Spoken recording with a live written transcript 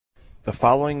The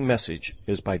following message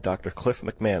is by Dr. Cliff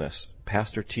McManus,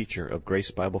 pastor-teacher of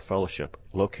Grace Bible Fellowship,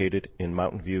 located in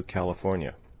Mountain View,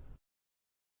 California.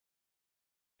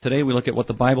 Today we look at what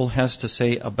the Bible has to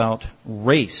say about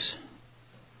race,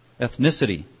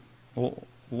 ethnicity. Well,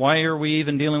 why are we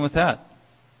even dealing with that,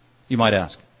 you might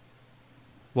ask?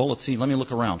 Well, let's see. Let me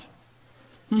look around.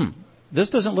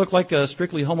 This doesn't look like a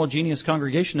strictly homogeneous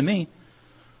congregation to me.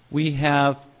 We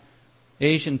have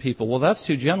Asian people. Well, that's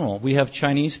too general. We have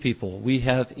Chinese people. We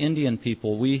have Indian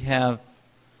people. We have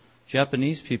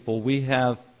Japanese people. We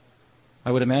have,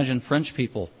 I would imagine, French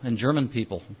people and German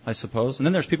people, I suppose. And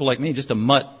then there's people like me, just a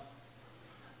mutt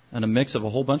and a mix of a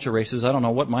whole bunch of races. I don't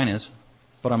know what mine is,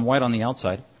 but I'm white on the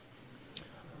outside.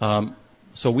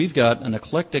 So we've got an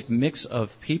eclectic mix of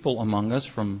people among us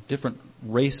from different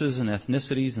races and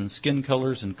ethnicities and skin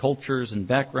colors and cultures and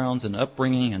backgrounds and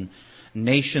upbringing and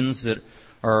nations that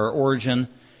are our origin,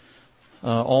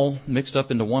 all mixed up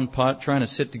into one pot, trying to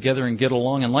sit together and get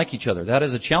along and like each other. That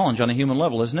is a challenge on a human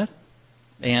level, isn't it?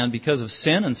 And because of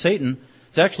sin and Satan,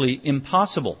 it's actually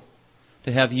impossible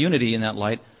to have unity in that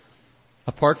light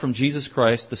apart from Jesus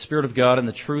Christ, the Spirit of God, and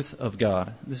the truth of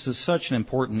God. This is such an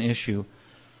important issue.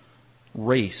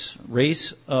 Race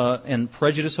and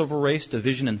prejudice over race,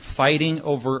 division and fighting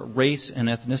over race and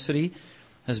ethnicity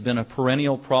has been a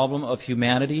perennial problem of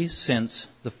humanity since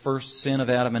the first sin of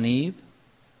Adam and Eve,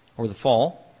 or the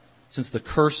fall, since the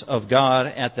curse of God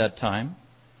at that time,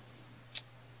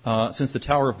 since the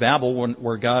Tower of Babel,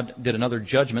 where God did another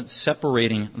judgment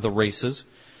separating the races.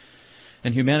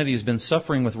 And humanity has been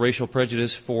suffering with racial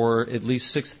prejudice for at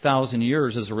least 6,000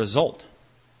 years as a result.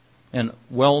 And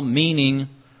well-meaning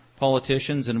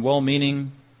politicians and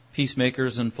well-meaning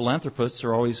peacemakers and philanthropists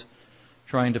are always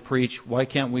trying to preach, why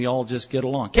can't we all just get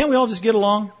along? Can't we all just get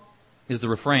along? Is the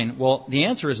refrain. Well, the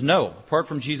answer is no. Apart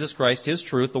from Jesus Christ, His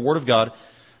truth, the Word of God,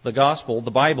 the Gospel,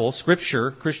 the Bible,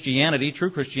 Scripture, Christianity,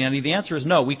 true Christianity, the answer is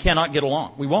no. We cannot get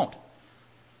along. We won't.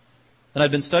 And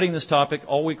I've been studying this topic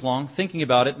all week long, thinking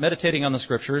about it, meditating on the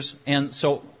Scriptures, and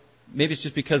so maybe it's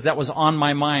just because that was on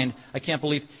my mind. I can't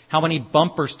believe how many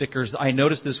bumper stickers I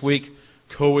noticed this week.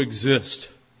 Coexist.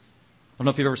 I don't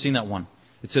know if you've ever seen that one.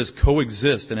 It says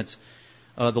coexist, and it's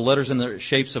the letters and the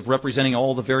shapes of representing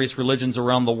all the various religions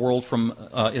around the world from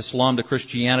Islam to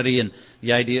Christianity, and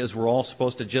the idea is we're all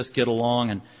supposed to just get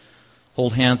along and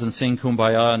hold hands and sing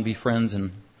Kumbaya and be friends,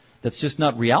 and that's just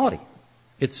not reality.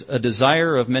 It's a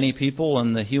desire of many people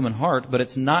in the human heart, but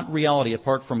it's not reality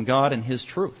apart from God and His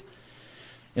truth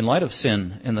in light of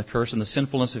sin and the curse and the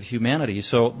sinfulness of humanity.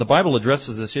 So the Bible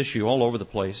addresses this issue all over the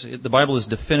place. The Bible is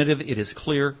definitive. It is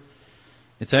clear.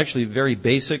 It's actually very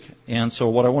basic. And so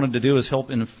what I wanted to do is help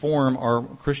inform our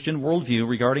Christian worldview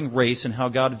regarding race and how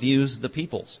God views the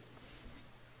peoples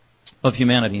of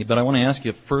humanity. But I want to ask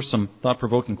you first some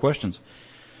thought-provoking questions.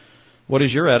 What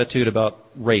is your attitude about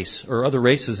race, or other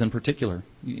races in particular?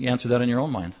 You answer that in your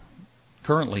own mind.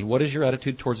 Currently, what is your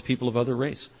attitude towards people of other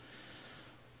race?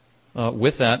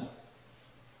 With that,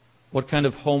 what kind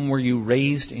of home were you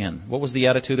raised in? What was the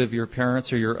attitude of your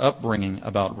parents or your upbringing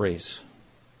about race?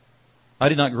 I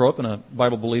did not grow up in a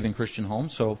Bible-believing Christian home,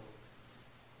 so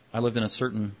I lived in a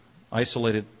certain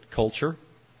isolated culture.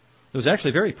 It was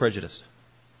actually very prejudiced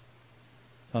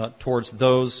towards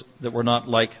those that were not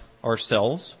like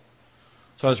ourselves.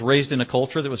 So I was raised in a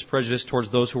culture that was prejudiced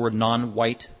towards those who were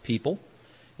non-white people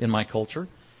in my culture.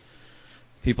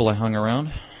 People I hung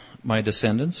around, my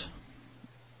descendants,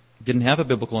 didn't have a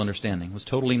biblical understanding, was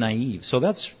totally naive. So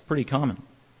that's pretty common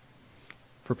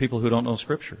for people who don't know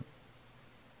Scripture.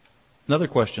 Another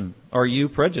question, are you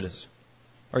prejudiced?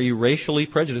 Are you racially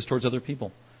prejudiced towards other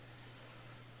people?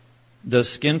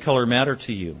 Does skin color matter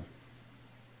to you?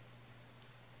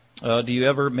 Do you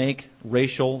ever make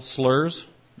racial slurs?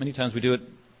 Many times we do it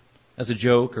as a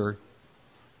joke, or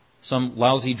some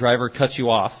lousy driver cuts you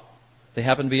off. They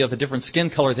happen to be of a different skin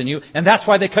color than you, and that's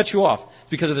why they cut you off. It's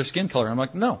because of their skin color. I'm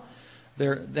like, no.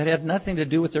 That had nothing to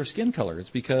do with their skin color. It's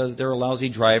because they're a lousy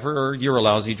driver, or you're a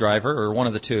lousy driver, or one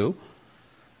of the two.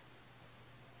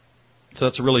 So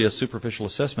that's really a superficial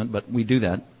assessment, but we do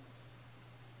that.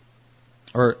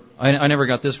 Or I never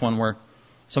got this one where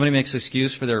somebody makes an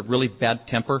excuse for their really bad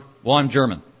temper. Well, I'm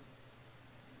German.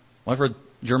 Well, I've heard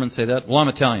Germans say that. Well, I'm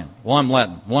Italian. Well, I'm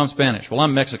Latin. Well, I'm Spanish. Well,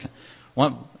 I'm Mexican.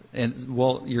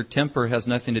 Well, your temper has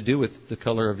nothing to do with the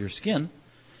color of your skin.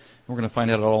 We're going to find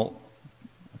out it all,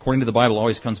 according to the Bible,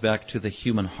 always comes back to the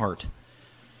human heart.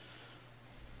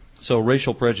 So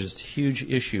racial prejudice, huge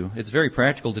issue. It's very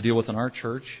practical to deal with in our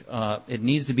church. It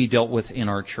needs to be dealt with in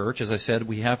our church. As I said,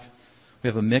 we have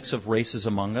a mix of races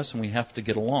among us, and we have to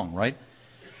get along, right?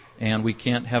 And we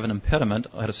can't have an impediment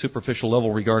at a superficial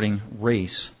level regarding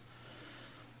race.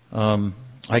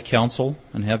 I counsel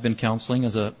and have been counseling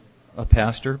as a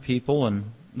pastor people, and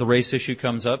the race issue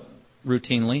comes up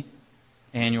routinely,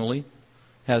 annually,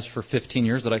 has for 15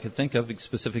 years that I could think of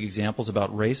specific examples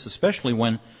about race, especially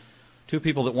when two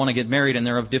people that want to get married and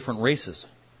they're of different races.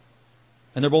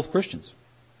 And they're both Christians.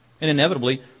 And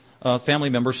inevitably, family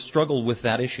members struggle with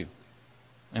that issue.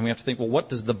 And we have to think, well, what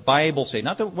does the Bible say?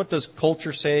 Not what does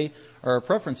culture say or our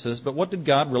preferences, but what did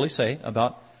God really say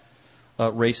about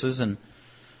races and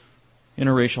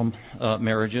interracial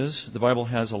marriages? The Bible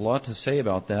has a lot to say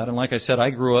about that. And like I said, I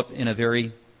grew up in a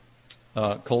very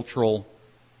cultural,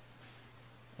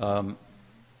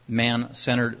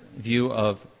 man-centered view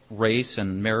of race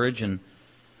and marriage and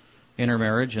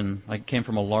intermarriage, and I came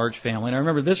from a large family. And I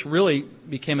remember this really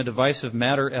became a divisive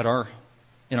matter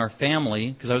in our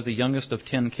family, because I was the youngest of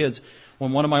 10 kids,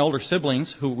 when one of my older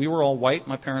siblings, we were all white,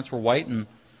 my parents were white, and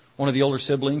one of the older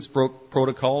siblings broke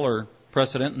protocol or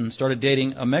precedent and started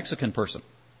dating a Mexican person.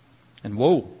 And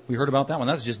whoa, we heard about that one.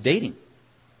 That was just dating.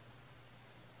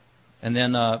 And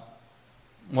then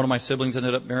one of my siblings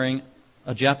ended up marrying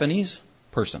a Japanese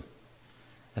person.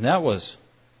 And that was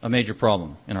a major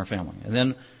problem in our family. And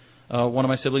then one of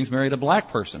my siblings married a black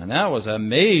person, and that was a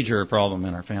major problem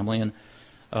in our family. And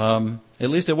at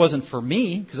least it wasn't for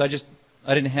me, because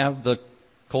I didn't have the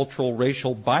cultural,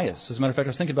 racial bias. As a matter of fact, I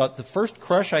was thinking about the first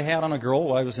crush I had on a girl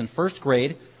while I was in first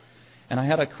grade, and I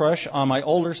had a crush on my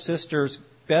older sister's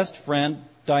best friend,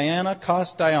 Diana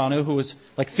Castellano, who was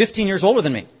like 15 years older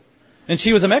than me. And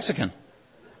she was a Mexican.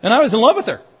 And I was in love with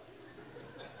her.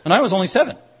 And I was only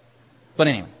 7. But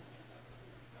anyway.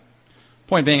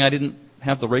 Point being, I didn't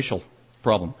have the racial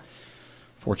problem,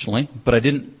 fortunately. But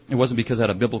it wasn't because I had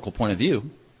a biblical point of view.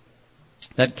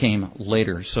 That came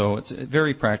later. So it's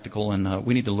very practical, and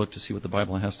we need to look to see what the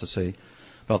Bible has to say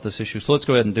about this issue. So let's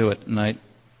go ahead and do it. And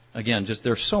again,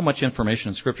 there's so much information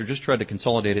in Scripture. Just tried to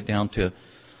consolidate it down to a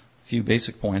few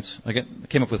basic points. I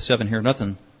came up with 7 here.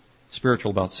 Nothing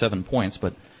spiritual about 7 points,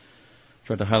 but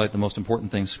tried to highlight the most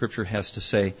important things Scripture has to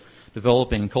say.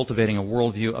 Developing and cultivating a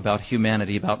worldview about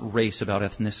humanity, about race, about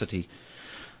ethnicity.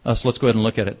 So let's go ahead and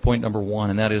look at it. Point number 1,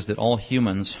 and that is that all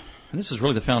humans, and this is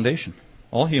really the foundation,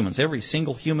 all humans, every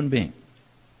single human being,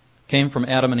 came from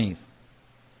Adam and Eve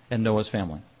and Noah's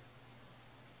family.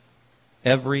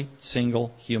 Every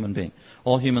single human being.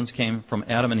 All humans came from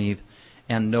Adam and Eve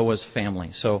and Noah's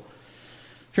family. So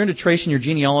if you're into tracing your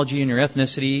genealogy and your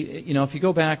ethnicity, if you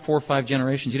go back 4 or 5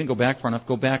 generations, you didn't go back far enough,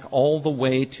 go back all the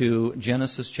way to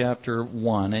Genesis chapter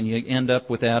 1, and you end up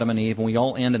with Adam and Eve, and we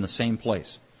all end in the same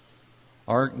place.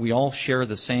 We all share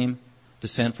the same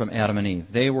descent from Adam and Eve.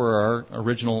 They were our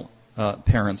original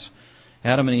parents.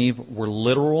 Adam and Eve were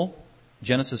literal.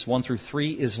 Genesis 1 through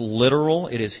 3 is literal.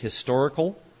 It is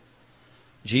historical.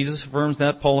 Jesus affirms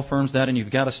that, Paul affirms that, and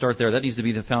you've got to start there. That needs to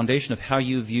be the foundation of how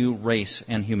you view race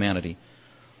and humanity.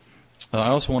 I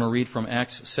also want to read from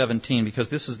Acts 17, because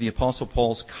this is the Apostle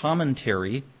Paul's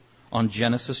commentary on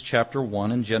Genesis chapter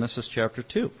 1 and Genesis chapter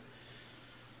 2.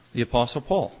 The Apostle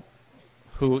Paul,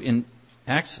 who in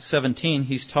Acts 17,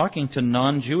 he's talking to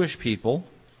non-Jewish people,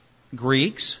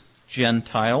 Greeks,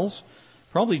 Gentiles,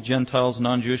 probably Gentiles,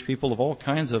 non-Jewish people of all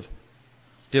kinds of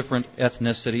different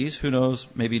ethnicities, who knows,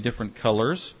 maybe different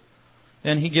colors.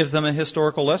 And he gives them a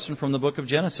historical lesson from the book of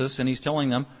Genesis, and he's telling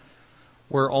them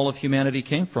where all of humanity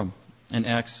came from in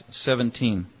Acts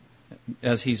 17,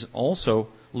 as he's also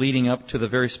leading up to the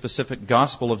very specific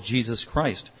gospel of Jesus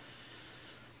Christ.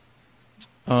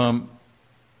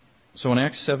 So in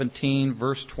Acts 17,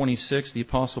 verse 26, the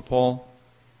Apostle Paul,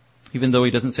 even though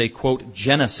he doesn't say, quote,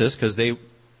 Genesis, because they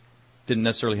didn't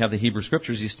necessarily have the Hebrew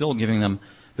Scriptures, he's still giving them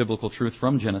biblical truth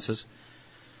from Genesis.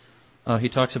 He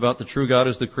talks about the true God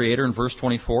as the Creator in verse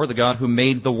 24, the God who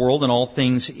made the world and all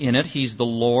things in it. He's the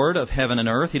Lord of heaven and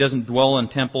earth. He doesn't dwell in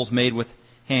temples made with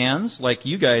hands like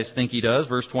you guys think He does.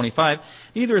 Verse 25,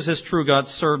 neither is this true God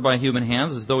served by human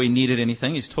hands as though He needed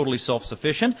anything. He's totally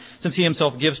self-sufficient, since He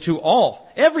Himself gives to all.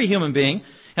 Every human being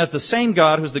has the same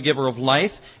God who's the giver of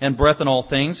life and breath in all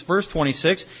things. Verse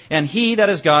 26, and He, that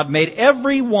is God, made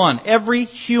everyone, every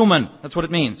human. That's what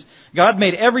it means. God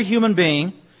made every human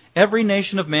being, every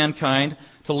nation of mankind,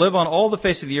 to live on all the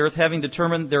face of the earth, having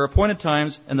determined their appointed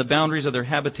times and the boundaries of their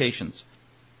habitations.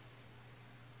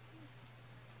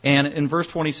 And in verse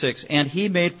 26, and He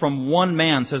made from one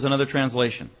man, says another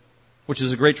translation, which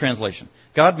is a great translation.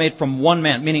 God made from one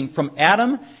man, meaning from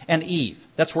Adam and Eve.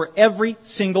 That's where every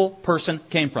single person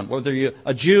came from. Whether you're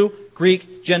a Jew,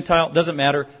 Greek, Gentile, doesn't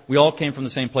matter. We all came from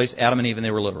the same place, Adam and Eve, and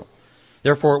they were literal.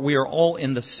 Therefore, we are all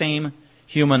in the same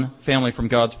human family from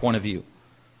God's point of view.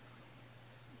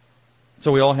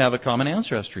 So we all have a common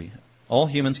ancestry. All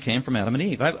humans came from Adam and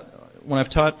Eve. when I've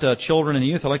taught children and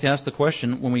youth, I like to ask the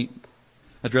question when we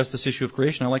address this issue of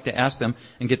creation. I like to ask them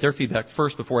and get their feedback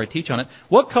first before I teach on it.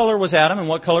 What color was Adam and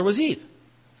what color was Eve?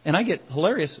 And I get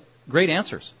hilarious, great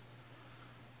answers.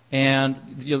 And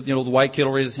the white kid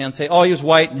will raise his hand and say, "Oh, he was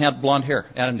white and had blonde hair.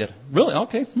 Adam did." Really?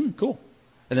 Okay, cool.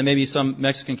 And then maybe some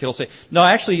Mexican kid will say, "No,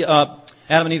 actually, Adam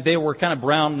and Eve, they were kind of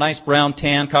brown, nice brown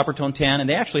tan, copper tone tan, and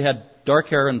they actually had dark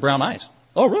hair and brown eyes."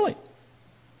 "Oh, really?"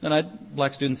 And I had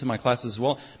black students in my classes as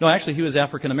well. "No, actually, he was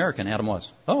African American. Adam was."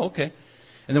 "Oh, okay."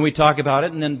 And then we talk about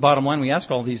it, and then bottom line, we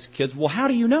ask all these kids, "Well, how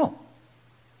do you know?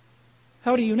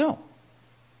 How do you know?"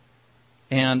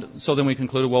 And so then we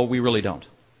concluded, well, we really don't.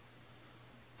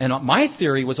 And my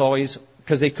theory was always,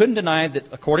 because they couldn't deny that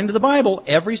according to the Bible,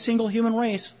 every single human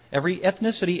race, every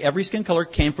ethnicity, every skin color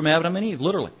came from Adam and Eve,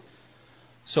 literally.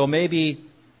 So maybe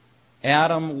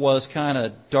Adam was kind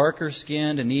of darker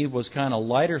skinned and Eve was kind of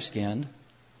lighter skinned.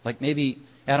 Like maybe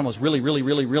Adam was really, really,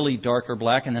 really, really dark or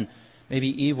black, and then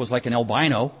maybe Eve was like an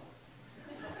albino.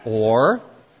 Or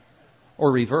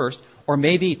reversed. Or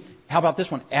maybe, how about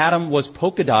this one? Adam was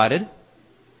polka dotted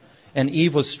and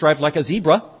Eve was striped like a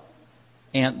zebra.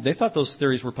 And they thought those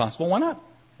theories were possible. Why not?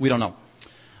 We don't know.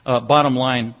 Bottom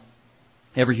line,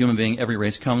 every human being, every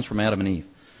race comes from Adam and Eve.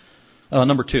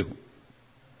 Number 2,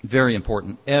 very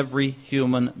important. Every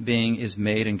human being is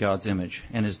made in God's image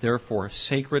and is therefore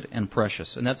sacred and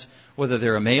precious. And that's whether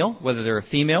they're a male, whether they're a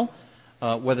female,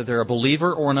 whether they're a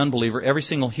believer or an unbeliever. Every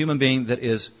single human being that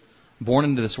is born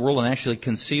into this world and actually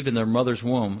conceived in their mother's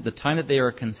womb, the time that they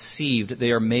are conceived,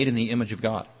 they are made in the image of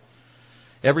God.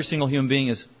 Every single human being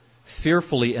is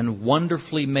fearfully and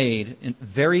wonderfully made,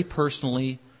 very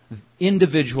personally,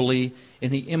 individually,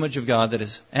 in the image of God that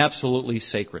is absolutely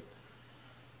sacred.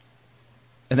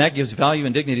 And that gives value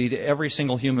and dignity to every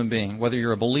single human being, whether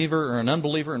you're a believer or an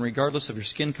unbeliever, and regardless of your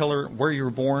skin color, where you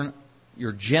were born,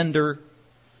 your gender,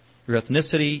 your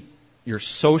ethnicity, your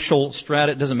social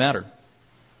strata, it doesn't matter.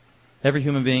 Every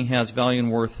human being has value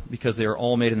and worth because they are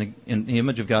all made in the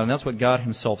image of God. And that's what God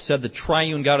Himself said. The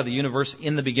triune God of the universe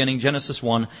in the beginning, Genesis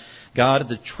 1, God,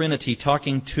 the Trinity,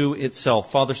 talking to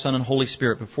itself, Father, Son, and Holy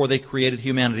Spirit, before they created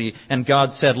humanity. And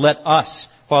God said, "Let us,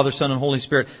 Father, Son, and Holy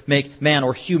Spirit, make man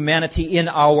or humanity in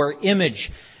our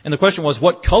image." And the question was,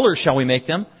 what color shall we make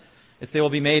them? It's they will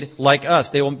be made like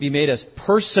us. They will be made as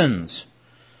persons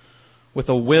with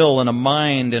a will and a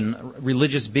mind and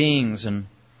religious beings and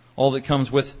all that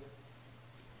comes with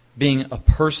being a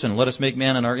person. Let us make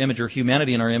man in our image, or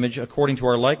humanity in our image, according to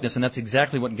our likeness. And that's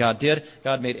exactly what God did.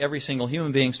 God made every single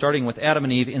human being, starting with Adam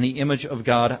and Eve, in the image of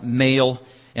God, male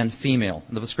and female.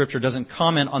 The Scripture doesn't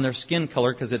comment on their skin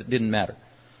color because it didn't matter.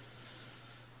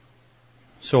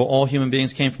 So all human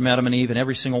beings came from Adam and Eve, and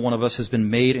every single one of us has been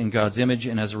made in God's image,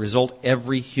 and as a result,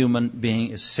 every human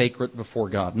being is sacred before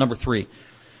God. Number 3,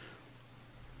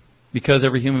 because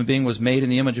every human being was made in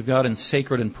the image of God and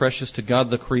sacred and precious to God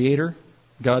the Creator,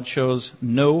 God shows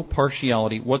no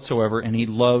partiality whatsoever, and He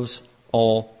loves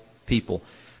all people.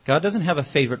 God doesn't have a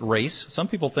favorite race. Some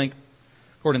people think,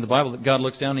 according to the Bible, that God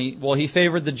looks down and He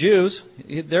favored the Jews.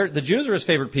 The Jews are His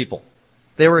favorite people.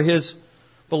 They were His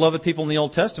beloved people in the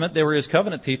Old Testament. They were His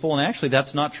covenant people, and actually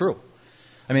that's not true.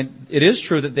 I mean, it is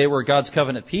true that they were God's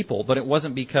covenant people, but it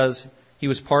wasn't because He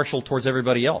was partial towards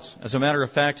everybody else. As a matter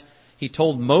of fact, He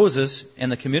told Moses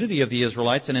and the community of the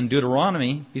Israelites, and in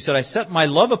Deuteronomy, He said, "I set my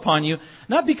love upon you,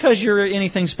 not because you're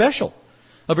anything special,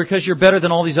 but because you're better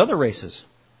than all these other races."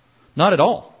 Not at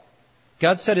all.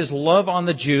 God set His love on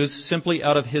the Jews simply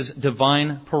out of His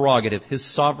divine prerogative, His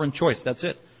sovereign choice. That's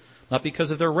it. Not because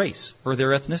of their race or their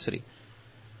ethnicity.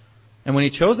 And when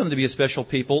He chose them to be a special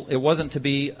people, it wasn't to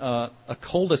be a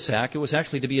cul-de-sac. It was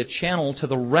actually to be a channel to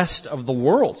the rest of the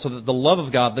world, so that the love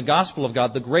of God, the gospel of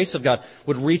God, the grace of God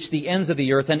would reach the ends of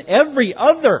the earth and every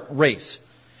other race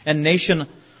and nation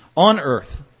on earth.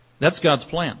 That's God's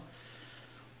plan.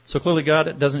 So clearly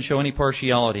God doesn't show any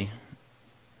partiality.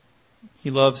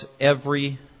 He loves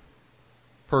every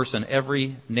person,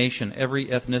 every nation, every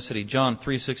ethnicity. John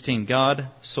 3:16, God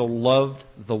so loved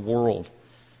the world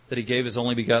that He gave His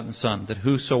only begotten Son, that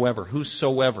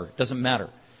whosoever, doesn't matter,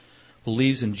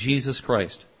 believes in Jesus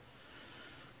Christ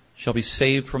shall be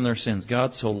saved from their sins.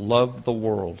 God so loved the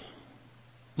world.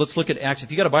 Let's look at Acts.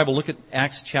 If you've got a Bible, look at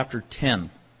Acts chapter 10,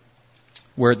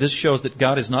 where this shows that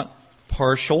God is not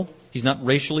partial. He's not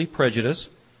racially prejudiced.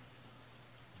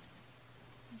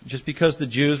 Just because the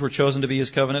Jews were chosen to be His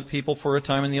covenant people for a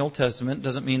time in the Old Testament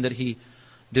doesn't mean that He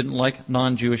didn't like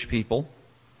non-Jewish people.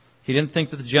 He didn't think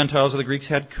that the Gentiles or the Greeks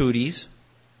had cooties,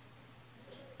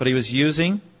 but He was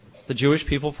using the Jewish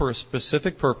people for a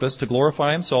specific purpose, to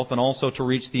glorify Himself and also to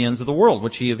reach the ends of the world,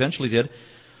 which He eventually did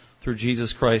through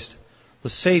Jesus Christ the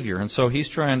Savior. And so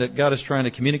God is trying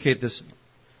to communicate this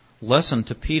lesson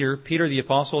to Peter. Peter the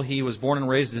Apostle, he was born and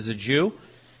raised as a Jew.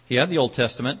 He had the Old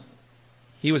Testament.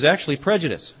 He was actually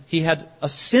prejudiced. He had a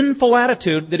sinful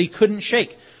attitude that he couldn't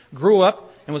shake. Grew up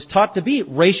and was taught to be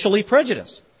racially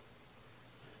prejudiced.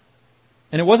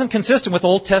 And it wasn't consistent with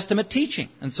Old Testament teaching.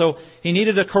 And so he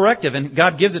needed a corrective, and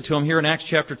God gives it to him here in Acts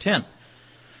chapter 10.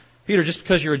 Peter, just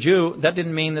because you're a Jew, that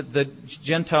didn't mean that the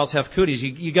Gentiles have cooties.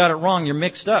 You got it wrong. You're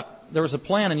mixed up. There was a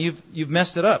plan, and you've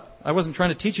messed it up. I wasn't trying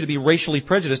to teach you to be racially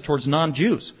prejudiced towards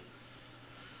non-Jews.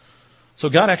 So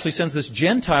God actually sends this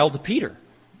Gentile to Peter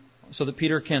so that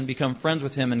Peter can become friends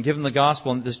with him and give him the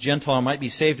gospel, and this Gentile might be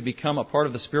saved to become a part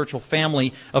of the spiritual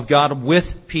family of God with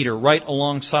Peter, right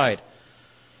alongside.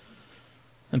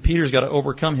 And Peter's got to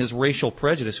overcome his racial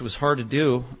prejudice. It was hard to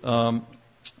do.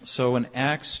 So in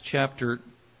Acts chapter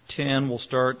 10, we'll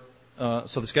start.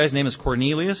 So this guy's name is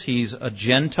Cornelius. He's a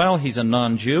Gentile. He's a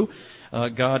non-Jew.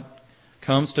 God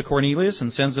comes to Cornelius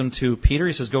and sends him to Peter.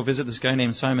 He says, go visit this guy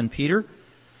named Simon Peter.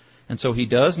 And so he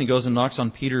does, and he goes and knocks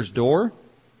on Peter's door.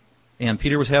 And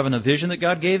Peter was having a vision that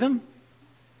God gave him.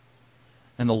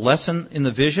 And the lesson in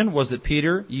the vision was that,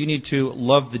 Peter, you need to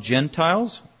love the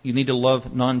Gentiles. You need to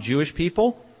love non-Jewish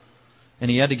people. And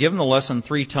he had to give him the lesson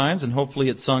 3 times, and hopefully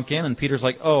it sunk in. And Peter's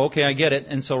like, oh, okay, I get it.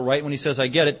 And so right when he says, I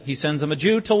get it, he sends him a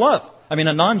Jew to love. I mean,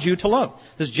 a non-Jew to love.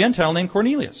 This Gentile named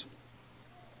Cornelius.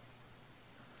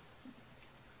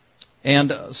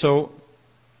 And so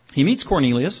he meets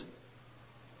Cornelius.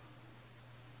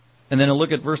 And then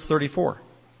look at verse 34.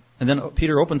 And then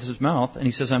Peter opens his mouth and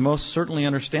he says, I most certainly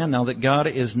understand now that God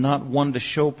is not one to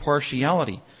show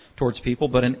partiality towards people,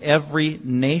 but in every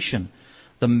nation,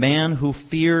 the man who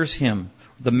fears him,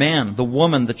 the man, the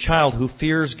woman, the child who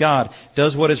fears God,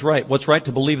 does what is right, what's right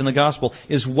to believe in the gospel,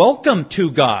 is welcome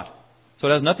to God. So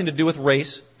it has nothing to do with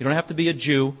race. You don't have to be a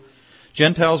Jew.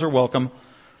 Gentiles are welcome.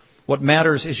 What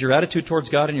matters is your attitude towards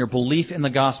God and your belief in the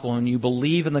gospel. When you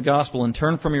believe in the gospel and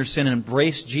turn from your sin and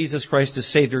embrace Jesus Christ as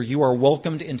Savior, you are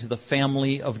welcomed into the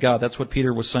family of God. That's what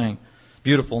Peter was saying.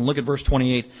 Beautiful. And look at verse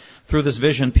 28. Through this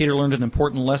vision, Peter learned an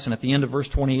important lesson. At the end of verse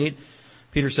 28,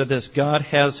 Peter said this, God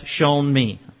has shown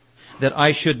me that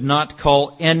I should not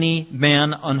call any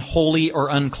man unholy or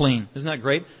unclean. Isn't that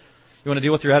great? You want to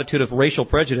deal with your attitude of racial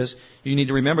prejudice, you need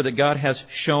to remember that God has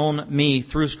shown me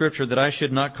through Scripture that I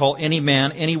should not call any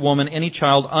man, any woman, any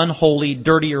child unholy,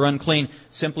 dirty, or unclean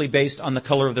simply based on the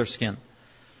color of their skin.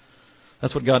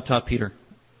 That's what God taught Peter.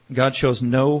 God shows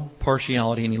no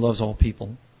partiality and He loves all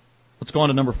people. Let's go on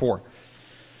to number 4.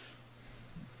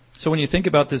 So when you think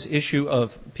about this issue of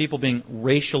people being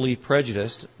racially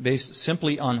prejudiced based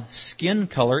simply on skin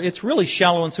color, it's really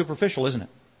shallow and superficial, isn't it?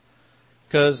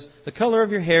 Because the color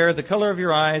of your hair, the color of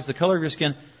your eyes, the color of your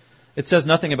skin, it says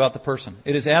nothing about the person.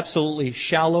 It is absolutely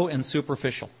shallow and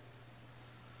superficial.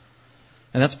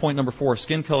 And that's point number 4.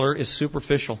 Skin color is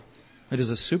superficial. It is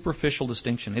a superficial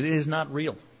distinction. It is not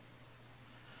real.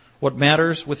 What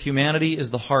matters with humanity is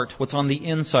the heart. What's on the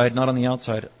inside, not on the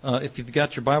outside. If you've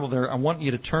got your Bible there, I want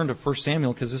you to turn to 1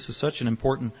 Samuel because this is such an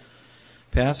important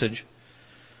passage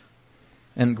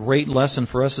and great lesson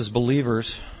for us as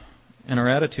believers and our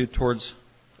attitude towards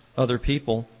other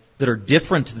people that are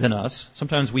different than us.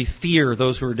 Sometimes we fear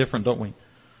those who are different, don't we?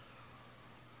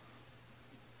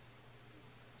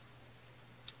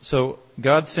 So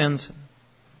God sends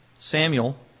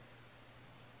Samuel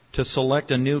to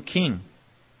select a new king.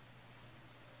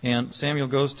 And Samuel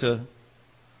goes to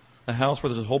a house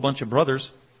where there's a whole bunch of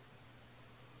brothers.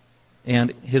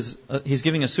 And he's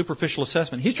giving a superficial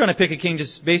assessment. He's trying to pick a king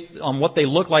just based on what they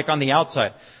look like on the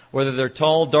outside. Whether they're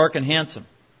tall, dark, and handsome.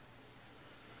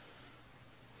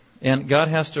 And God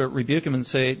has to rebuke him and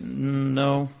say,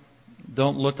 no,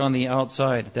 don't look on the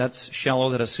outside. That's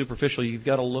shallow, that is superficial. You've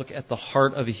got to look at the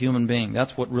heart of a human being.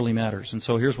 That's what really matters. And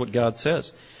so here's what God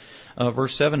says.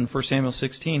 Verse 7, 1 Samuel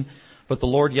 16. But the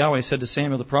Lord Yahweh said to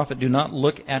Samuel the prophet, do not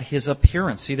look at his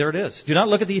appearance. See, there it is. Do not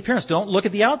look at the appearance. Don't look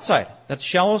at the outside. That's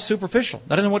shallow, superficial.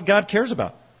 That isn't what God cares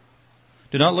about.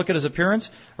 Do not look at his appearance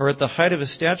or at the height of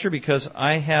his stature, because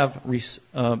I have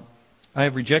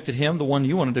rejected him, the one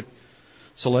you wanted to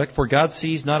select. For God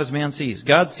sees not as man sees.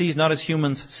 God sees not as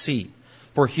humans see.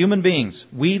 For human beings,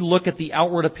 we look at the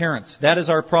outward appearance. That is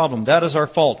our problem. That is our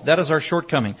fault. That is our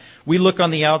shortcoming. We look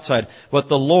on the outside. But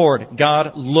the Lord,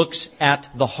 God, looks at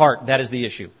the heart. That is the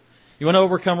issue. You want to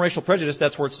overcome racial prejudice,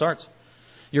 that's where it starts.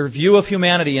 Your view of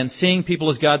humanity and seeing people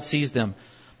as God sees them.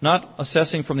 Not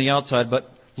assessing from the outside,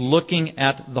 but looking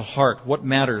at the heart. What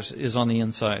matters is on the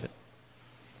inside.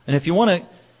 And if you want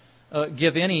to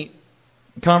give any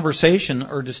conversation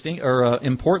or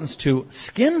importance to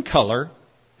skin color,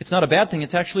 It's not a bad thing.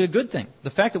 It's actually a good thing. The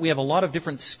fact that we have a lot of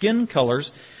different skin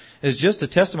colors is just a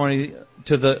testimony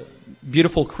to the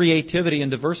beautiful creativity and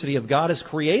diversity of God as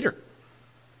creator.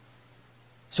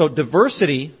 So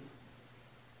diversity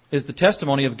is the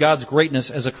testimony of God's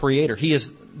greatness as a creator. He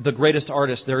is the greatest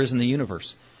artist there is in the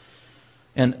universe.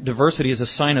 And diversity is a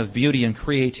sign of beauty and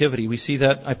creativity. We see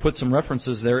that. I put some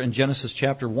references there in Genesis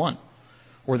chapter 1,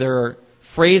 where there are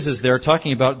phrases there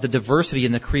talking about the diversity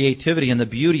and the creativity and the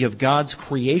beauty of God's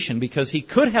creation, because He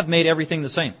could have made everything the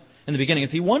same in the beginning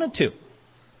if He wanted to.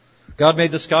 God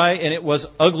made the sky and it was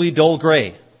ugly, dull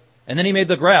gray. And then He made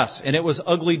the grass and it was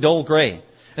ugly, dull gray.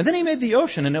 And then He made the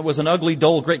ocean and it was an ugly,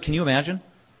 dull gray. Can you imagine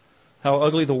how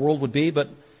ugly the world would be? But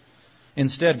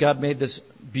instead, God made this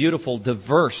beautiful,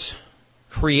 diverse,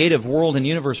 creative world and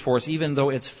universe for us, even though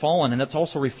it's fallen. And that's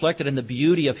also reflected in the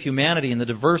beauty of humanity and the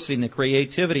diversity and the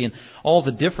creativity, and all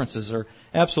the differences are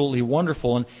absolutely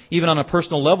wonderful. And even on a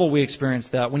personal level, we experience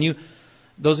that. When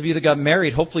those of you that got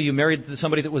married, hopefully you married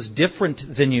somebody that was different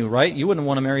than you, right? You wouldn't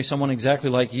want to marry someone exactly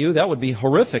like you. That would be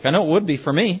horrific. I know it would be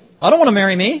for me. I don't want to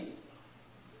marry me.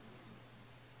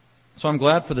 So I'm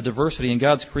glad for the diversity in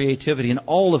God's creativity in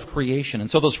all of creation. And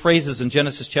so those phrases in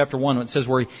Genesis chapter 1, it says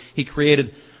where He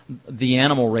created the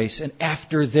animal race and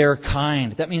after their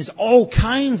kind. That means all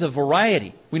kinds of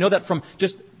variety. We know that from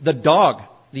just the dog,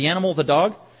 the animal, the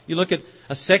dog. You look at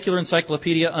a secular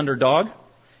encyclopedia under dog,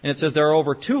 and it says there are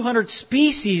over 200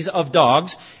 species of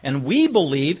dogs, and we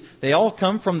believe they all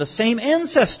come from the same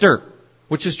ancestor,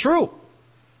 which is true.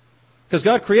 Because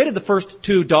God created the first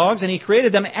two dogs, and He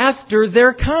created them after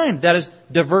their kind. That is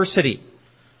diversity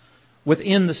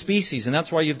within the species. And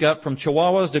that's why you've got from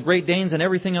Chihuahuas to Great Danes and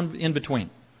everything in between.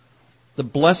 The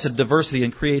blessed diversity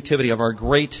and creativity of our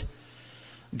great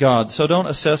God. So don't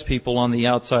assess people on the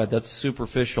outside. That's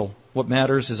superficial. What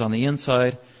matters is on the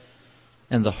inside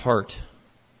and the heart.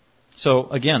 So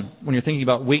again, when you're thinking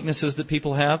about weaknesses that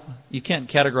people have, you can't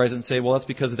categorize it and say, well, that's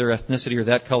because of their ethnicity or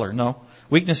that color. No.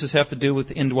 Weaknesses have to do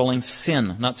with indwelling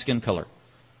sin, not skin color.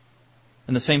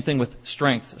 And the same thing with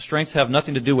strengths. Strengths have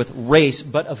nothing to do with race,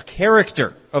 but of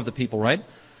character of the people, right?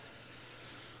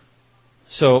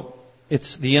 So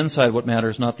it's the inside what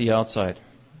matters, not the outside.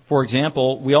 For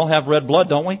example, we all have red blood,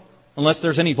 don't we? Unless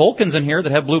there's any Vulcans in here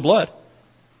that have blue blood.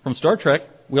 From Star Trek,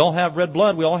 we all have red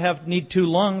blood. We all need 2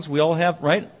 lungs. We all have,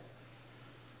 right?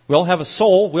 We all have a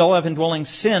soul. We all have indwelling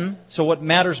sin. So what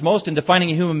matters most in defining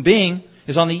a human being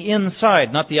is on the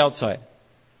inside, not the outside.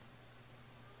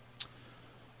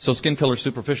 So skin color is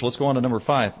superficial. Let's go on to number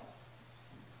 5.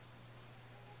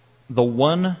 The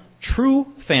one true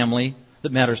family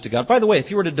that matters to God. By the way, if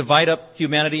you were to divide up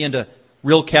humanity into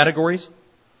real categories,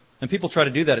 and people try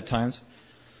to do that at times,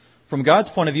 from God's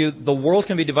point of view, the world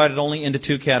can be divided only into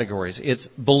 2 categories. It's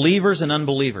believers and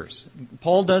unbelievers.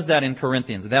 Paul does that in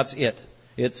Corinthians. That's it.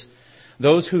 It's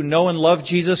those who know and love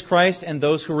Jesus Christ and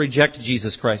those who reject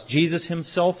Jesus Christ. Jesus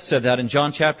Himself said that in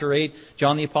John chapter 8.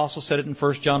 John the Apostle said it in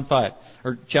 1 John 5,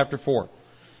 or chapter 4.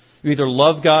 You either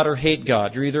love God or hate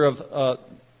God. You're either of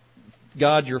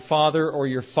God, your father, or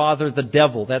your father, the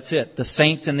devil. That's it. The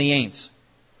saints and the ain'ts.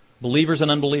 Believers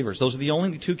and unbelievers. Those are the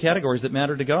only 2 categories that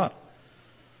matter to God.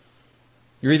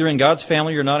 You're either in God's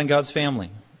family or you're not in God's family.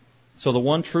 So the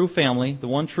one true family, the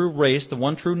one true race, the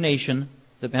one true nation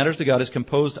that matters to God is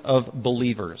composed of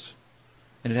believers.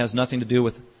 And it has nothing to do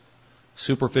with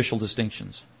superficial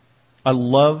distinctions. I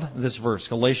love this verse,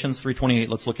 Galatians 3:28.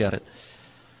 Let's look at it.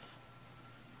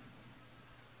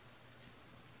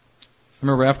 I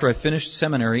remember after I finished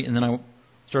seminary and then I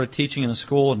started teaching in a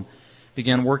school and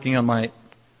began working on my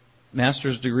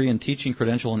master's degree and teaching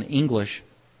credential in English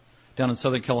down in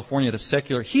Southern California at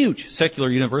a huge secular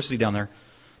university down there.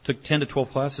 Took 10 to 12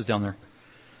 classes down there.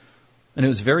 And it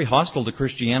was very hostile to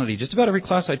Christianity, just about every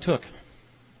class I took.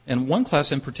 And one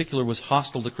class in particular was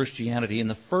hostile to Christianity. In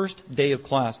the first day of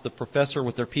class, the professor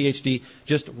with their PhD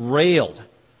just railed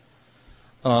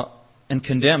and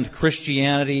condemned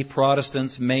Christianity,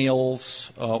 Protestants,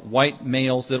 males, white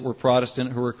males that were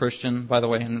Protestant who were Christian, by the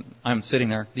way, and I'm sitting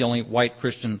there, the only white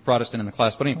Christian Protestant in the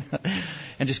class, but anyway,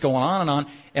 and just going on and on.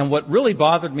 And what really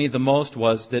bothered me the most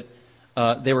was that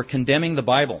they were condemning the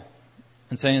Bible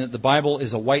and saying that the Bible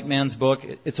is a white man's book.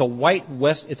 It's a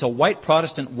white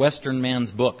Protestant Western man's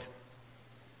book.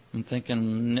 I'm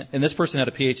thinking, and this person had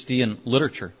a PhD in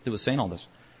literature that was saying all this.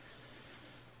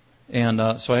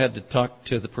 And so I had to talk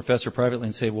to the professor privately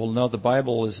and say, well, no, the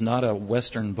Bible is not a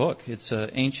Western book. It's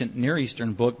an ancient Near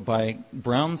Eastern book by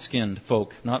brown-skinned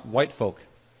folk, not white folk,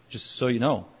 just so you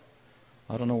know.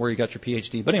 I don't know where you got your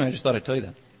PhD, but anyway, I just thought I'd tell you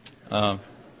that.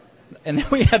 And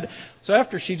then so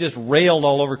after she just railed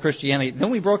all over Christianity, then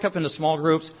we broke up into small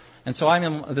groups, And so I'm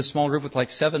in this small group with like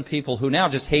 7 people who now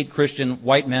just hate Christian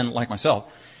white men like myself.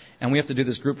 And we have to do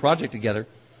this group project together.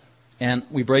 And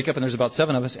we break up, and there's about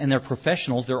 7 of us, and they're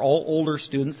professionals. They're all older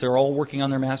students. They're all working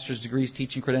on their master's degrees,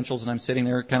 teaching credentials, and I'm sitting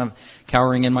there kind of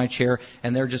cowering in my chair,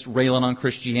 and they're just railing on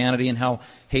Christianity and how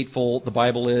hateful the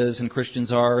Bible is and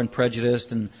Christians are and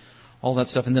prejudiced and all that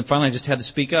stuff. And then finally I just had to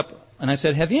speak up, and I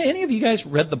said, have any of you guys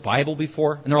read the Bible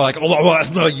before? And they're like,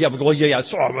 yeah.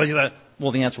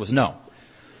 Well, the answer was no.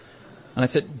 And I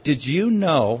said, did you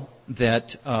know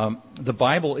that the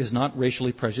Bible is not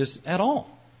racially prejudiced at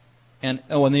all? And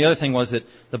the other thing was that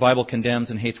the Bible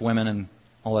condemns and hates women and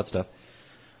all that stuff.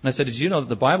 And I said, did you know that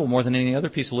the Bible, more than any other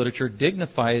piece of literature,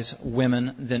 dignifies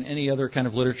women than any other kind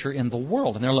of literature in the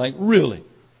world? And they're like, really?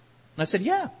 And I said,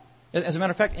 yeah. As a matter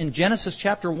of fact, in Genesis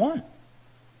chapter 1.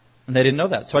 And they didn't know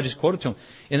that. So I just quoted to them.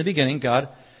 In the beginning, God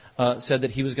said that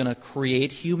He was going to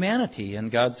create humanity.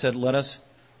 And God said, let us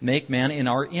make man in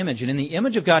our image. And in the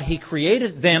image of God, He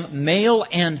created them male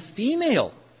and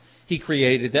female. He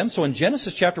created them. So in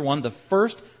Genesis chapter 1, the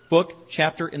first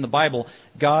chapter in the Bible,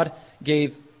 God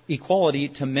gave equality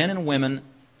to men and women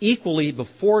equally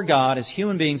before God as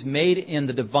human beings made in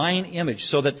the divine image,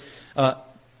 so that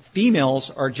females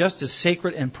are just as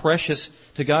sacred and precious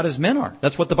to God as men are.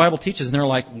 That's what the Bible teaches. And they're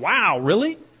like, wow,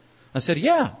 really? I said,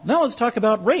 yeah. Now let's talk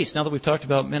about race, now that we've talked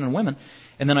about men and women.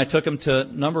 And then I took them to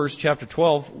Numbers chapter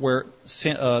 12, where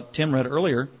Tim read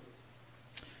earlier,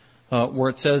 where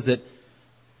it says that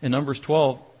in Numbers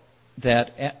 12,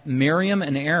 that Miriam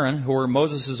and Aaron, who were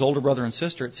Moses' older brother and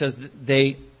sister, it says that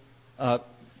they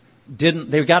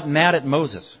got mad at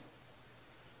Moses.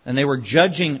 And they were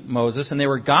judging Moses, and they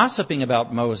were gossiping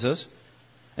about Moses,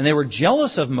 and they were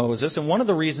jealous of Moses. And one of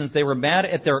the reasons they were mad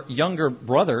at their younger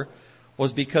brother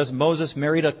was because Moses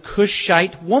married a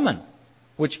Cushite woman,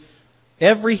 which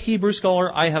every Hebrew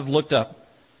scholar I have looked up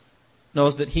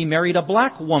knows that he married a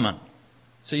black woman.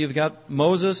 So you've got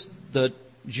Moses, the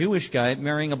Jewish guy,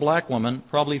 marrying a black woman,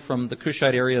 probably from the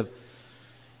Cushite area of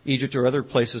Egypt or other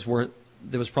places where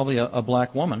there was probably a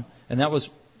black woman. And that was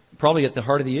probably at the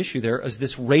heart of the issue there, is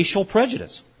this racial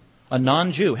prejudice. A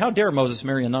non-Jew. How dare Moses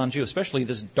marry a non-Jew, especially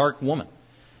this dark woman?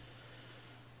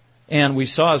 And we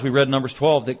saw, as we read Numbers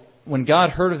 12, that when God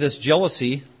heard of this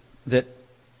jealousy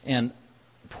and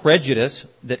prejudice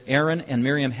that Aaron and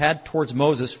Miriam had towards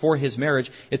Moses for his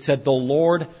marriage, it said the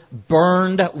Lord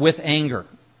burned with anger.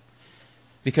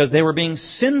 Because they were being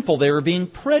sinful, they were being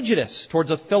prejudiced towards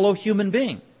a fellow human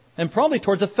being, and probably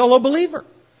towards a fellow believer.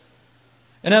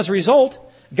 And as a result,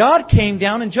 God came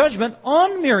down in judgment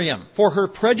on Miriam for her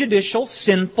prejudicial,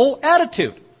 sinful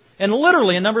attitude. And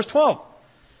literally in Numbers 12,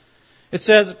 it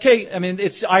says,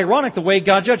 it's ironic the way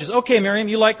God judges. Okay, Miriam,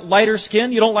 you like lighter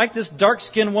skin? You don't like this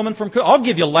dark-skinned woman from Cush? I'll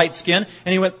give you light skin.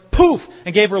 And He went poof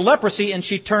and gave her leprosy, and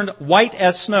she turned white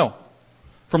as snow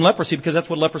from leprosy, because that's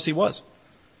what leprosy was.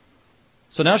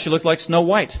 So now she looked like Snow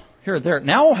White. Here, there.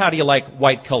 Now how do you like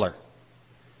white color?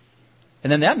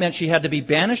 And then that meant she had to be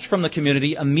banished from the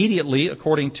community immediately,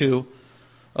 according to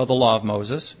the law of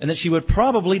Moses, and that she would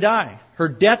probably die. Her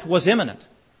death was imminent.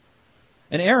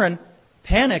 And Aaron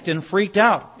panicked and freaked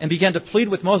out and began to plead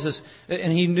with Moses.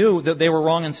 And he knew that they were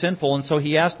wrong and sinful. And so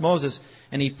he asked Moses,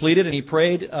 and he pleaded and he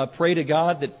prayed to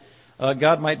God that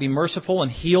God might be merciful and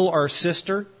heal our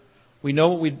sister. We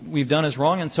know what we've done is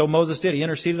wrong, and so Moses did. He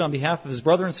interceded on behalf of his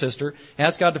brother and sister,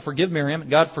 asked God to forgive Miriam.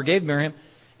 God forgave Miriam,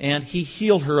 and He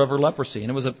healed her of her leprosy.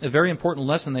 And it was a very important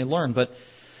lesson they learned. But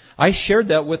I shared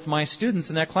that with my students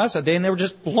in that class that day, and they were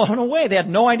just blown away. They had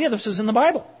no idea this was in the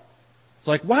Bible. It's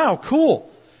like, wow, cool.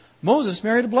 Moses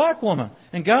married a black woman,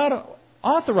 and God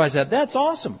authorized that. That's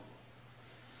awesome.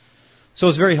 So it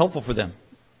was very helpful for them.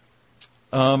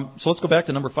 So let's go back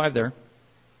to number 5 there.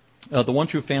 The one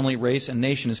true family, race, and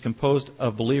nation is composed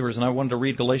of believers. And I wanted to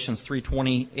read Galatians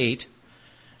 3:28.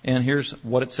 And here's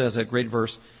what it says, a great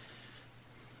verse.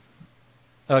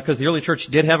 Because the early church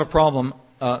did have a problem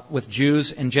with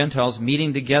Jews and Gentiles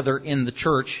meeting together in the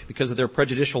church because of their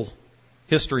prejudicial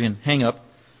history and hang-up.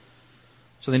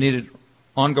 So they needed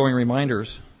ongoing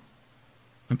reminders.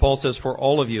 And Paul says, for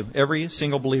all of you, every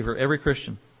single believer, every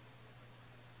Christian,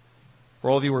 for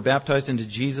all of you were baptized into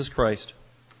Jesus Christ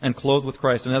and clothed with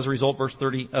Christ. And as a result, verse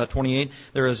 28,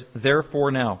 there is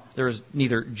therefore now, there is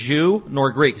neither Jew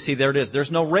nor Greek. See, there it is.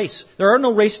 There's no race. There are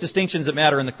no race distinctions that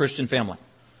matter in the Christian family.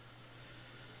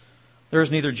 There is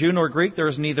neither Jew nor Greek. There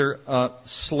is neither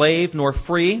slave nor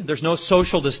free. There's no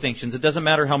social distinctions. It doesn't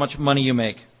matter how much money you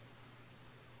make.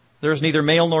 There is neither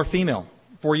male nor female.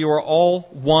 For you are all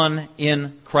one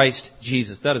in Christ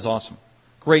Jesus. That is awesome.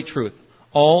 Great truth.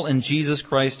 All in Jesus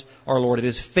Christ our Lord. It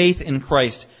is faith in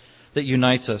Christ that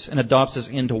unites us and adopts us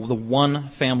into the one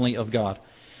family of God.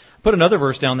 Put another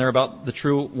verse down there about the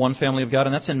true one family of God,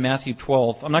 and that's in Matthew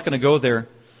 12. I'm not going to go there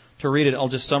to read it. I'll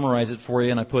just summarize it for you,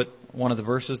 and I put one of the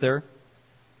verses there.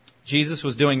 Jesus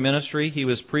was doing ministry. He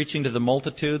was preaching to the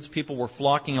multitudes. People were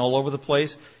flocking all over the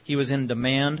place. He was in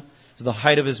demand. It was the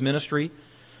height of his ministry.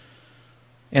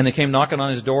 And they came knocking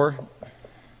on his door.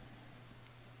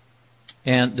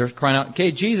 And they're crying out,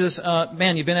 "Okay, Jesus,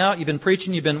 man, you've been out, you've been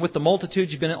preaching, you've been with the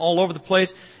multitudes, you've been all over the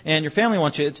place, and your family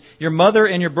wants you. It's your mother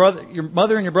and your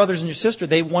brothers and your sister.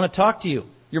 They want to talk to you.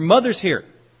 Your mother's here.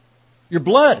 Your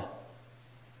blood."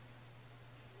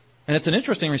 And it's an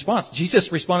interesting response.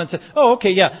 Jesus responded and said, "Oh,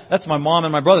 okay, yeah, that's my mom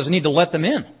and my brothers. I need to let them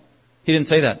in." He didn't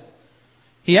say that.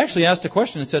 He actually asked a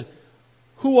question and said,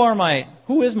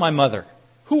 Who is my mother?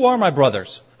 Who are my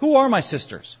brothers? Who are my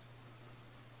sisters?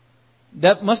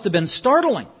 That must have been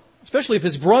startling, especially if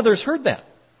his brothers heard that.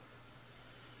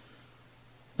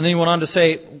 And then he went on to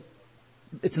say,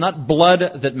 it's not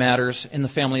blood that matters in the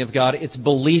family of God, it's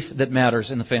belief that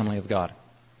matters in the family of God.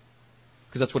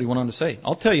 Because that's what he went on to say.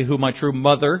 I'll tell you who my true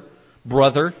mother,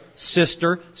 brother,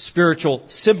 sister, spiritual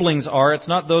siblings are. It's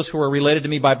not those who are related to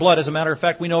me by blood. As a matter of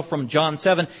fact, we know from John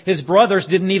 7, his brothers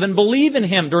didn't even believe in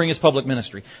him during his public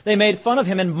ministry. They made fun of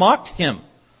him and mocked him.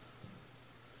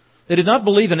 They did not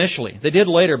believe initially. They did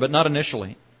later, but not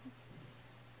initially.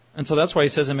 And so that's why he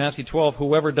says in Matthew 12,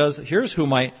 here's who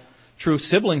my true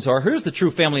siblings are. Here's the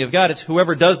true family of God. It's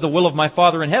whoever does the will of my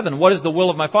Father in heaven. What is the will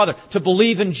of my Father? To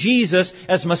believe in Jesus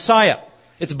as Messiah.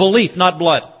 It's belief, not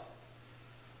blood.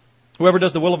 Whoever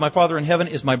does the will of my Father in heaven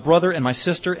is my brother and my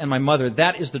sister and my mother.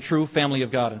 That is the true family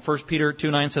of God. And 1 Peter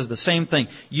 2:9 says the same thing.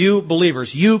 You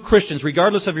believers, you Christians,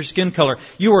 regardless of your skin color,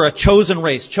 you are a chosen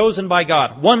race, chosen by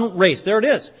God. One race. There it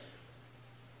is.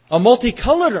 A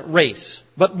multicolored race,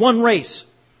 but one race.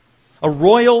 A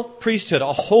royal priesthood,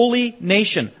 a holy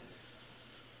nation.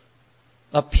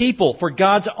 A people for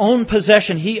God's own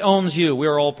possession. He owns you. We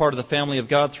are all part of the family of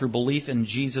God through belief in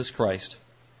Jesus Christ.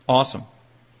 Awesome.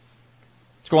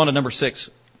 Let's go on to number 6.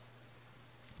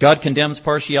 God condemns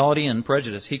partiality and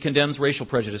prejudice. He condemns racial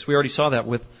prejudice. We already saw that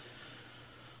with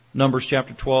Numbers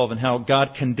chapter 12 and how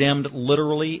God condemned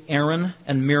literally Aaron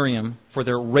and Miriam for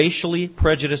their racially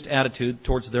prejudiced attitude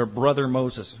towards their brother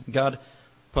Moses. God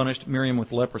punished Miriam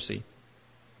with leprosy.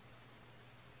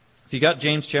 If you got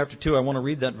James chapter 2, I want to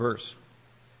read that verse.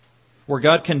 Where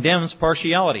God condemns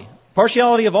partiality.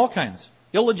 Partiality of all kinds.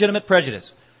 Illegitimate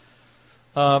prejudice.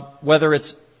 Whether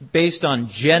it's based on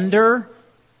gender,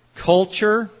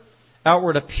 culture,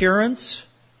 outward appearance,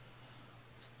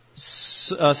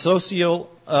 sociological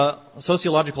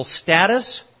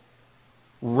status,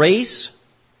 race.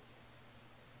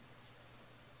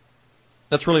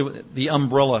 That's really the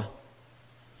umbrella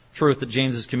truth that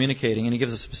James is communicating, and he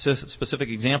gives us specific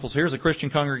examples. Here's a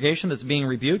Christian congregation that's being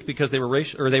rebuked because they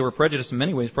were prejudiced in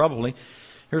many ways, probably.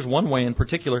 Here's one way in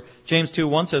particular. James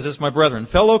 2:1 says this, "My brethren,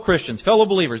 fellow Christians, fellow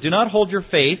believers, do not hold your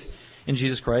faith in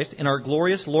Jesus Christ, in our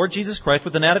glorious Lord Jesus Christ,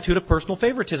 with an attitude of personal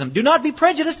favoritism. Do not be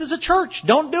prejudiced as a church.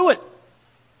 Don't do it."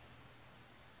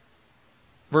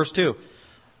 Verse 2.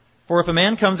 "For if a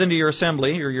man comes into your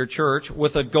assembly, or your church,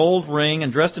 with a gold ring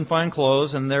and dressed in fine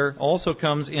clothes, and there also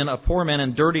comes in a poor man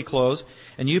in dirty clothes,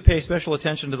 and you pay special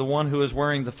attention to the one who is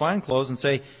wearing the fine clothes and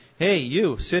say, 'Hey,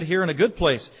 you, sit here in a good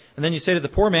place.' And then you say to the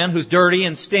poor man who's dirty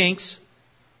and stinks,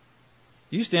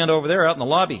 'You stand over there out in the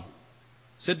lobby.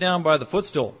 Sit down by the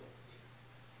footstool.'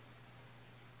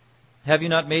 Have you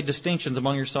not made distinctions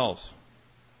among yourselves?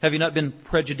 Have you not been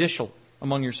prejudicial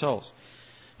among yourselves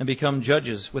and become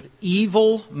judges with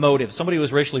evil motives?" Somebody who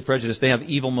is racially prejudiced, they have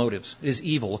evil motives. It is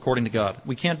evil according to God.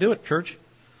 We can't do it, church.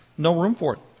 No room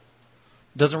for it.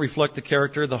 It doesn't reflect the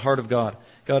character, the heart of God.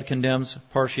 God condemns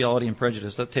partiality and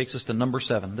prejudice. That takes us to number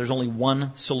 7. There's only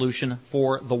one solution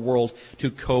for the world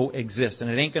to coexist. And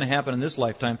it ain't going to happen in this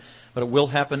lifetime, but it will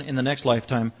happen in the next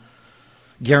lifetime.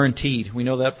 Guaranteed. We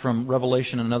know that from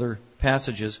Revelation and other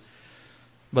passages.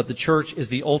 But the church is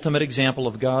the ultimate example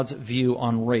of God's view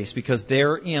on race, because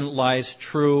therein lies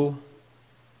true,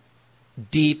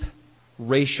 deep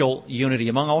racial unity,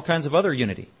 among all kinds of other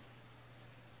unity.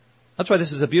 That's why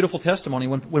this is a beautiful testimony.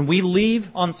 When we leave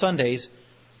on Sundays,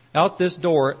 out this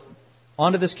door,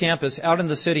 onto this campus, out in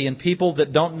the city, and people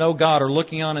that don't know God are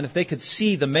looking on, and if they could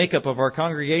see the makeup of our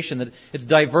congregation, that it's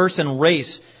diverse in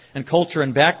race and culture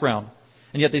and background,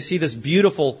 and yet they see this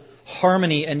beautiful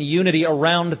harmony and unity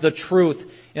around the truth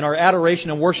in our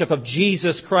adoration and worship of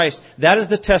Jesus Christ. That is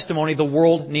the testimony the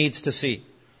world needs to see.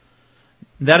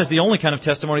 That is the only kind of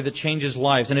testimony that changes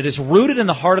lives. And it is rooted in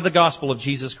the heart of the gospel of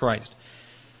Jesus Christ.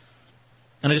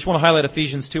 And I just want to highlight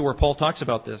Ephesians 2 where Paul talks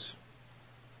about this.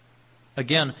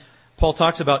 Again, Paul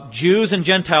talks about Jews and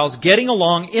Gentiles getting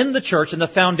along in the church, and the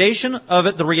foundation of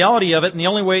it, the reality of it, and the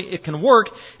only way it can work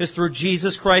is through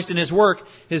Jesus Christ and His work,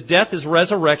 His death, His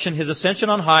resurrection, His ascension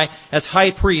on high as high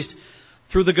priest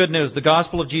through the good news, the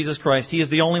gospel of Jesus Christ. He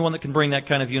is the only one that can bring that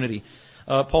kind of unity.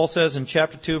 Paul says in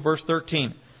chapter 2, verse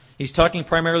 13, he's talking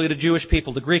primarily to Jewish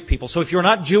people, to Greek people. So if you're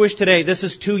not Jewish today, this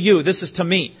is to you, this is to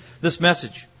me, this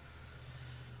message.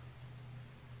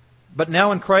 But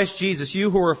now in Christ Jesus, you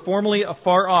who were formerly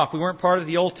afar off, we weren't part of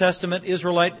the Old Testament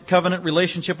Israelite covenant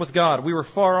relationship with God. We were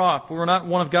far off. We were not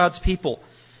one of God's people.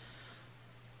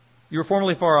 You were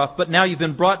formerly far off, but now you've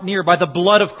been brought near by the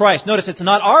blood of Christ. Notice it's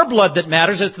not our blood that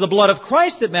matters, it's the blood of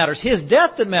Christ that matters, His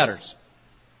death that matters.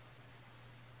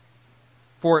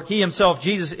 For He Himself,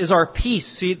 Jesus, is our peace.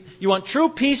 See, you want true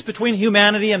peace between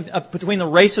humanity and between the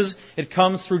races, it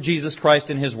comes through Jesus Christ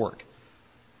and His work.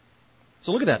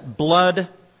 So look at that. Blood,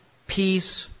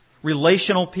 peace,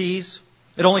 relational peace.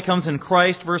 It only comes in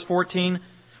Christ, verse 14,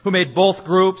 who made both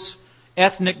groups,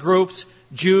 ethnic groups,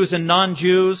 Jews and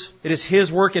non-Jews. It is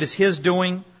His work. It is His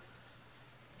doing.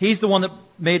 He's the one that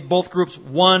made both groups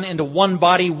one into one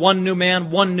body, one new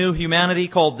man, one new humanity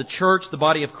called the church, the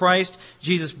body of Christ.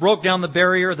 Jesus broke down the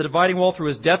barrier, the dividing wall through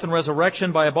His death and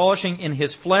resurrection by abolishing in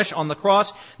His flesh on the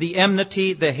cross the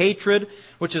enmity, the hatred,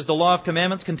 which is the law of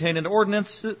commandments contained in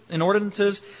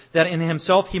ordinances, that in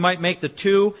Himself He might make the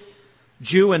two,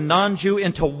 Jew and non-Jew,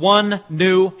 into one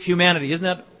new humanity. Isn't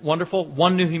that wonderful?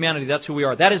 One new humanity. That's who we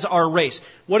are. That is our race.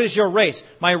 What is your race?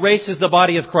 My race is the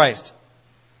body of Christ.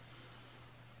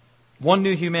 One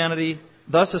new humanity,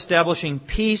 thus establishing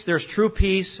peace. There's true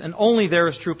peace, and only there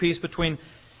is true peace between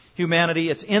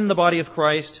humanity. It's in the body of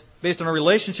Christ, based on a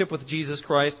relationship with Jesus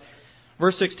Christ.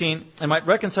 Verse 16, and might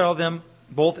reconcile them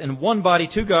both in one body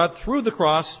to God through the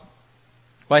cross,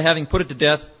 by having put it to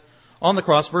death on the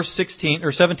cross. Verse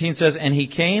 17 says, and He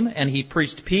came and He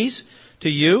preached peace to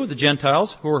you, the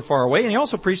Gentiles, who are far away, and He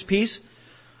also preached peace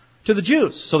to the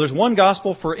Jews. So there's one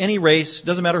gospel for any race.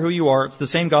 Doesn't matter who you are. It's the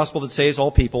same gospel that saves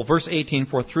all people. Verse 18,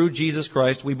 for through Jesus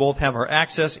Christ we both have our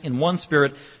access in one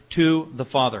Spirit to the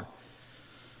Father.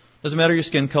 Doesn't matter your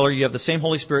skin color. You have the same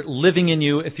Holy Spirit living in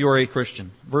you if you are a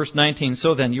Christian. Verse 19,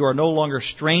 so then you are no longer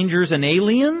strangers and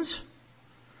aliens,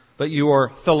 but you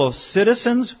are fellow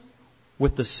citizens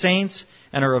with the saints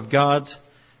and are of God's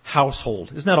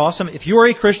household. Isn't that awesome? If you are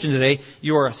a Christian today,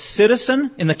 you are a citizen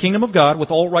in the kingdom of God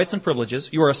with all rights and privileges.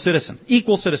 You are a citizen,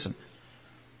 equal citizen.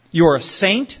 You are a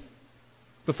saint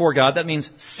before God. That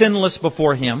means sinless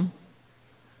before Him.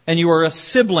 And you are a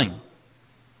sibling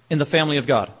in the family of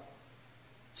God.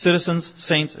 Citizens,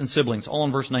 saints, and siblings, all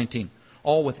in verse 19.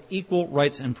 All with equal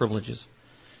rights and privileges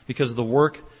because of the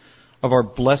work of our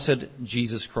blessed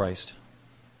Jesus Christ.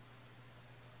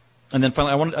 And then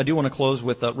finally, I do want to close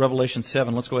with Revelation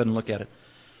 7. Let's go ahead and look at it.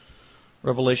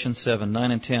 Revelation 7,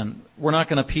 9 and 10. We're not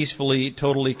going to peacefully,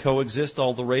 totally coexist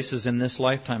all the races in this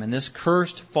lifetime. In this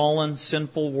cursed, fallen,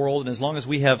 sinful world, and as long as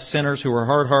we have sinners who are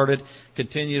hard-hearted,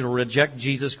 continue to reject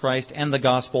Jesus Christ and the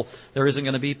gospel, there isn't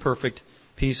going to be perfect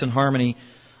peace and harmony.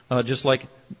 Just like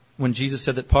when Jesus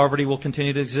said that poverty will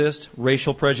continue to exist,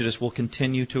 racial prejudice will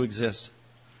continue to exist.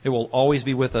 It will always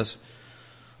be with us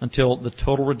until the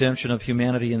total redemption of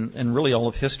humanity and really all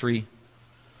of history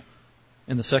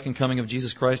in the second coming of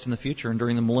Jesus Christ in the future and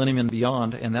during the millennium and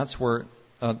beyond. And that's where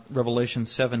Revelation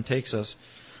 7 takes us.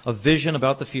 A vision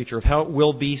about the future, of how it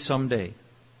will be someday.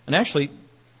 And actually,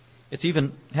 it's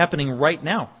even happening right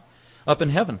now, up in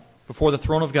heaven, before the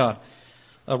throne of God.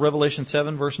 Revelation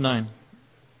 7, verse 9.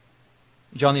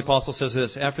 John the Apostle says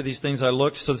this, after these things I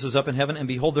looked, so this is up in heaven, and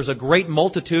behold, there's a great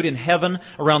multitude in heaven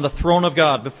around the throne of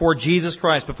God, before Jesus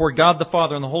Christ, before God the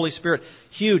Father and the Holy Spirit.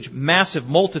 Huge, massive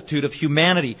multitude of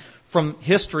humanity from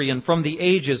history and from the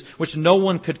ages, which no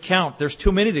one could count. There's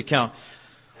too many to count.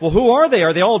 Well, who are they?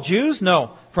 Are they all Jews?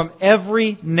 No. From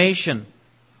every nation,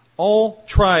 all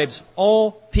tribes,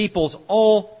 all peoples,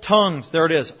 all tongues, there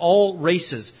it is, all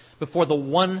races, before the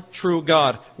one true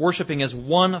God, worshiping as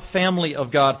one family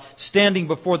of God, standing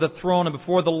before the throne and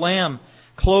before the Lamb,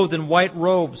 clothed in white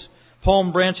robes,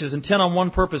 palm branches, intent on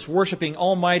one purpose, worshiping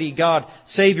Almighty God,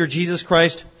 Savior Jesus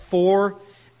Christ,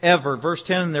 forever. Verse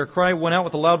 10, and their cry went out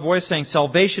with a loud voice, saying,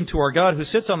 salvation to our God who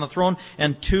sits on the throne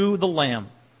and to the Lamb.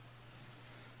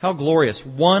 How glorious.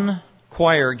 One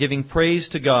choir giving praise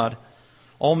to God,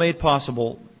 all made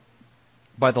possible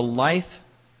by the life,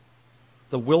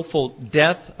 the willful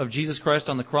death of Jesus Christ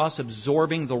on the cross,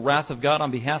 absorbing the wrath of God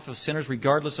on behalf of sinners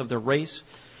regardless of their race,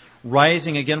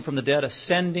 rising again from the dead,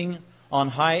 ascending on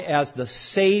high as the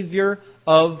Savior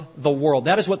of the world.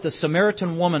 That is what the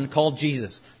Samaritan woman called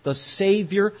Jesus, the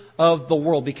Savior of the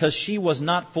world, because she was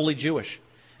not fully Jewish.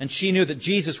 And she knew that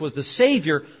Jesus was the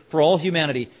Savior for all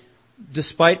humanity,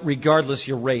 regardless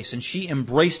your race. And she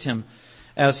embraced Him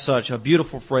as such. A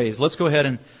beautiful phrase. Let's go ahead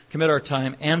and commit our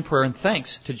time and prayer and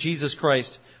thanks to Jesus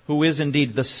Christ, who is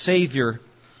indeed the Savior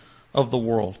of the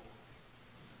world.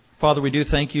 Father, we do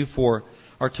thank You for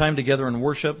our time together in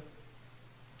worship.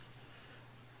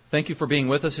 Thank You for being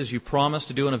with us as You promised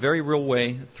to do in a very real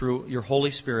way through Your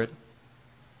Holy Spirit.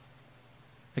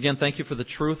 Again, thank You for the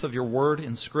truth of Your Word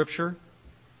in Scripture.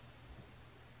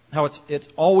 How it's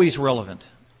always relevant.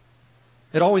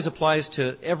 It always applies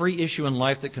to every issue in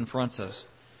life that confronts us.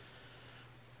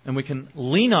 And we can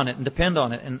lean on it and depend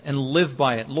on it and live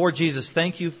by it. Lord Jesus,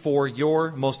 thank You for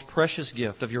Your most precious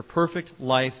gift of Your perfect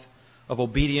life of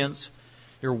obedience,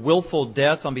 Your willful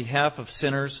death on behalf of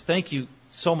sinners. Thank You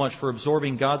so much for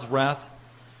absorbing God's wrath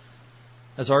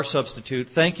as our substitute.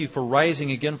 Thank You for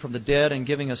rising again from the dead and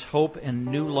giving us hope and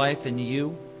new life in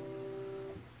You.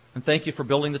 And thank You for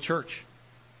building the church.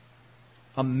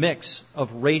 A mix of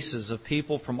races of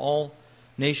people from all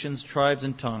nations, tribes,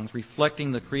 and tongues,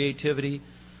 reflecting the creativity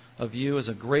of You as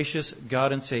a gracious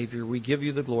God and Savior. We give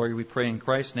You the glory. We pray in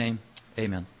Christ's name.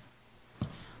 Amen.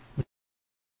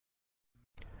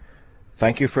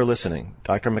 Thank you for listening.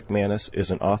 Dr. McManus is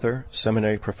an author,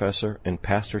 seminary professor, and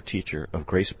pastor-teacher of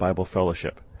Grace Bible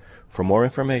Fellowship. For more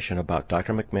information about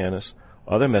Dr. McManus,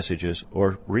 other messages,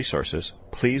 or resources,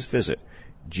 please visit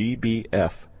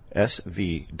gbfsv.org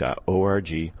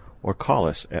or call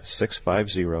us at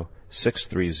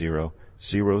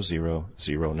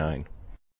 650-630-0009.